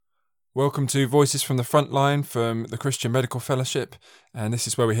Welcome to Voices from the Frontline from the Christian Medical Fellowship, and this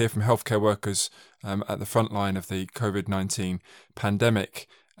is where we hear from healthcare workers at the front line of the COVID-19 pandemic.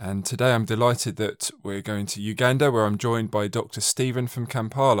 And today I'm delighted that we're going to Uganda, where I'm joined by Dr. Stephen from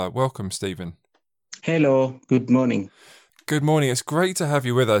Kampala. Welcome, Stephen. Hello, good morning. Good morning. It's great to have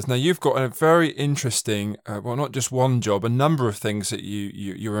you with us. Now, you've got a very interesting, not just one job, a number of things that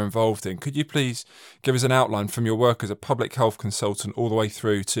you're involved in. Could you please give us an outline from your work as a public health consultant all the way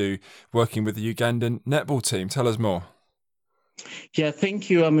through to working with the Ugandan netball team? Tell us more. Yeah, thank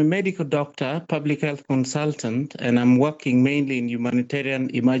you. I'm a medical doctor, public health consultant, and I'm working mainly in humanitarian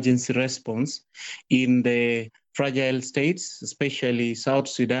emergency response in the fragile states, especially South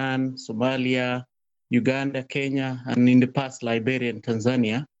Sudan, Somalia, Uganda, Kenya, and in the past, Liberia and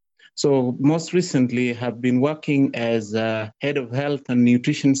Tanzania. So most recently, have been working as head of health and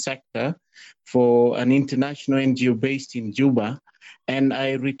nutrition sector for an international NGO based in Juba. And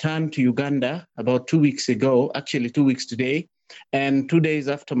I returned to Uganda about 2 weeks ago, actually 2 weeks today. And 2 days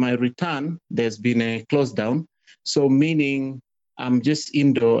after my return, there's been a close down. So meaning I'm just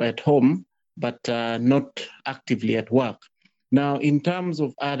indoor at home, but not actively at work. Now, in terms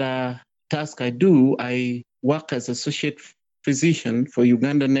of other tasks I work as associate physician for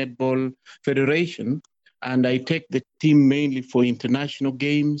Uganda Netball Federation, and I take the team mainly for international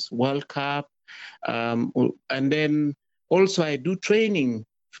games, World Cup, and then also I do training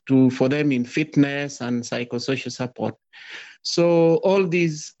for them in fitness and psychosocial support. So all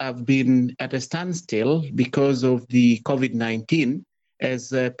these have been at a standstill because of the COVID-19,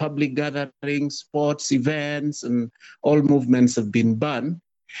 as public gatherings, sports events, and all movements have been banned.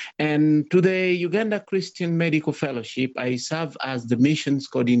 And to the Uganda Christian Medical Fellowship, I serve as the missions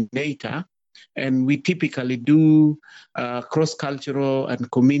coordinator, and we typically do cross-cultural and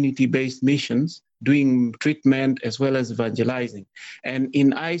community-based missions, doing treatment as well as evangelizing. And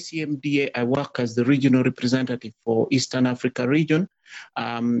in ICMDA, I work as the regional representative for Eastern Africa region,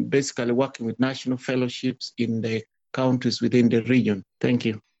 basically working with national fellowships in the countries within the region. Thank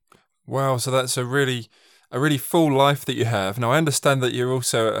you. Wow, so that's a really full life that you have. Now, I understand that you're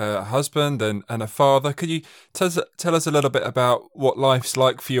also a husband and a father. Could you tell us a little bit about what life's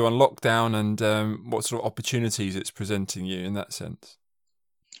like for you on lockdown and what sort of opportunities it's presenting you in that sense?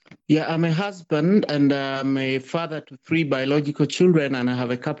 Yeah, I'm a husband and I'm a father to 3 biological children, and I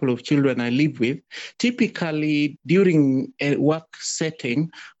have a couple of children I live with. Typically, during a work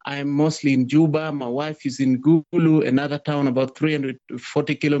setting, I'm mostly in Juba. My wife is in Gulu, another town about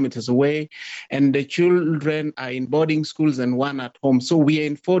 340 kilometers away, and the children are in boarding schools and one at home. So we are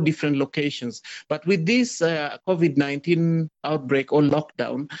in 4 different locations. But with this COVID-19 outbreak or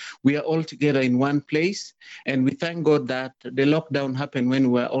lockdown, we are all together in one place, and we thank God that the lockdown happened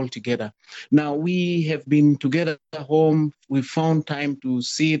when we were all together. Now, we have been together at home. We found time to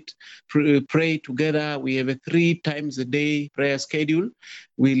sit, pray together. We have a 3 times a day prayer schedule.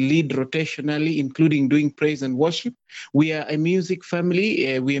 We lead rotationally, including doing praise and worship. We are a music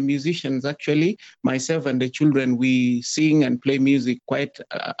family. We are musicians, actually. Myself and the children, we sing and play music quite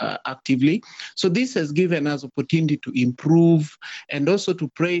actively. So this has given us opportunity to improve and also to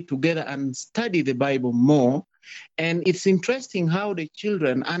pray together and study the Bible more. And it's interesting how the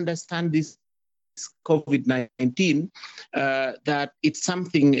children understand this COVID-19, that it's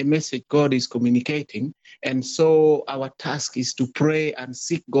something, a message God is communicating. And so our task is to pray and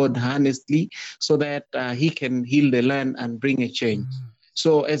seek God honestly so that he can heal the land and bring a change.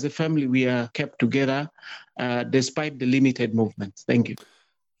 So as a family, we are kept together despite the limited movements. Thank you.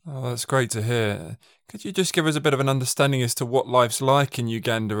 Oh, that's great to hear. Could you just give us a bit of an understanding as to what life's like in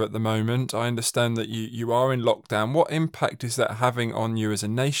Uganda at the moment? I understand that you are in lockdown. What impact is that having on you as a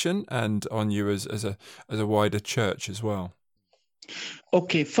nation and on you as a wider church as well?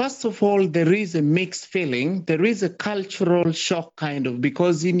 Okay, first of all, there is a mixed feeling. There is a cultural shock, kind of,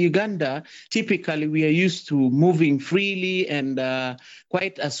 because in Uganda, typically we are used to moving freely and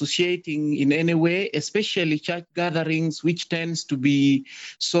quite associating in any way, especially church gatherings, which tends to be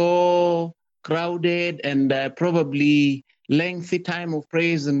so crowded and probably lengthy time of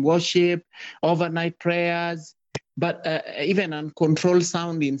praise and worship, overnight prayers, but even uncontrolled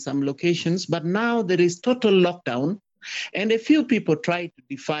sound in some locations. But now there is total lockdown. And a few people tried to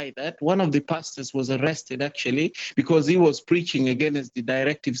defy that. One of the pastors was arrested, actually, because he was preaching against the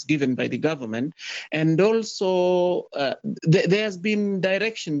directives given by the government. And also, there has been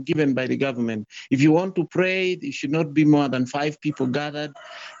direction given by the government. If you want to pray, there should not be more than 5 people gathered.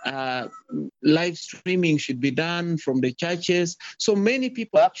 Live streaming should be done from the churches. So many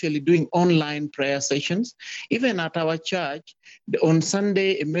people are actually doing online prayer sessions. Even at our church, on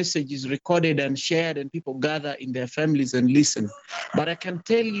Sunday, a message is recorded and shared, and people gather in their family families and listen. But I can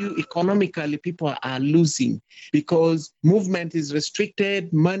tell you economically, people are losing because movement is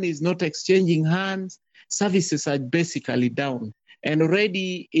restricted, money is not exchanging hands, services are basically down. And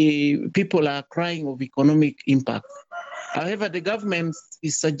already people are crying of economic impact. However, the government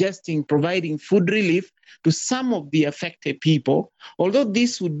is suggesting providing food relief to some of the affected people, although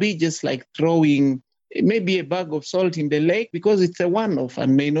this would be just like throwing maybe a bag of salt in the lake because it's a one-off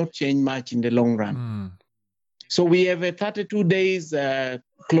and may not change much in the long run. So we have a 32 days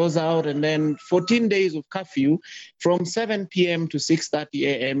close out and then 14 days of curfew from 7 p.m. to 6:30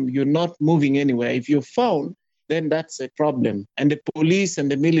 a.m. You're not moving anywhere. If you're found, then that's a problem. And the police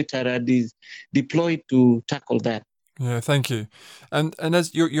and the military are deployed to tackle that. Yeah, thank you. And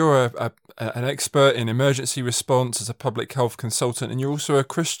as you're an expert in emergency response as a public health consultant, and you're also a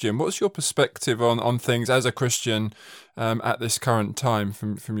Christian. What's your perspective on things as a Christian at this current time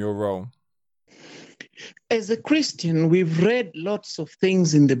from your role? As a Christian, we've read lots of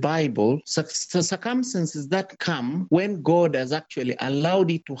things in the Bible, circumstances that come when God has actually allowed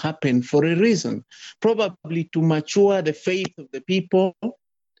it to happen for a reason, probably to mature the faith of the people,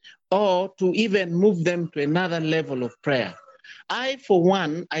 or to even move them to another level of prayer. For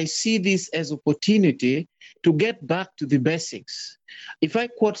one, I see this as opportunity to get back to the basics. If I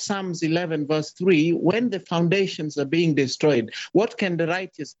quote Psalms 11, verse 3, when the foundations are being destroyed, what can the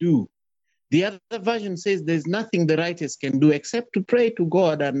righteous do? The other version says there's nothing the righteous can do except to pray to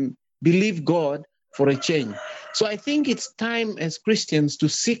God and believe God for a change. So I think it's time as Christians to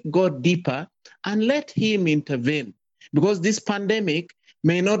seek God deeper and let Him intervene, because this pandemic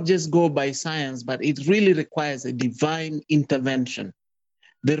may not just go by science, but it really requires a divine intervention.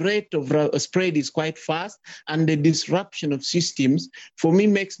 The rate of spread is quite fast, and the disruption of systems, for me,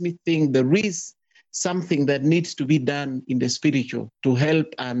 makes me think there is something that needs to be done in the spiritual to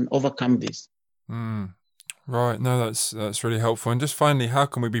help and overcome this. Right. No, that's really helpful. And just finally, how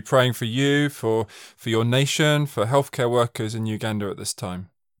can we be praying for you, for your nation, for healthcare workers in Uganda at this time?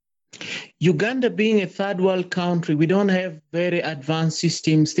 Uganda being a third world country, we don't have very advanced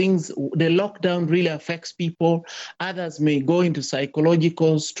systems. The lockdown really affects people. Others may go into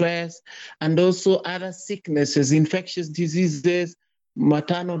psychological stress and also other sicknesses, infectious diseases,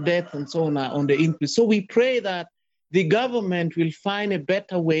 maternal death, and so on the increase. So we pray that the government will find a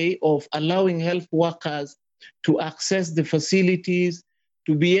better way of allowing health workers to access the facilities,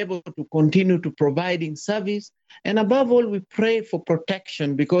 to be able to continue to providing service. And above all, we pray for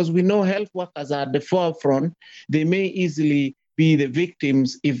protection because we know health workers are at the forefront. They may easily be the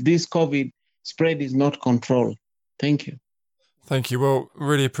victims if this COVID spread is not controlled. Thank you. Thank you. Well,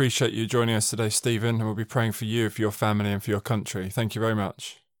 really appreciate you joining us today, Stephen, and we'll be praying for you, for your family, and for your country. Thank you very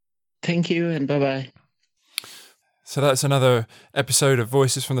much. Thank you, and bye-bye. So that's another episode of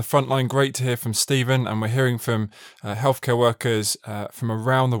Voices from the Frontline. Great to hear from Stephen, and we're hearing from healthcare workers from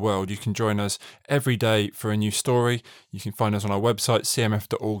around the world. You can join us every day for a new story. You can find us on our website,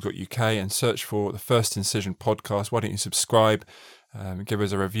 cmf.org.uk, and search for the First Incision podcast. Why don't you subscribe, give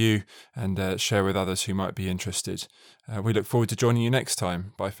us a review, and share with others who might be interested. We look forward to joining you next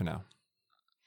time. Bye for now.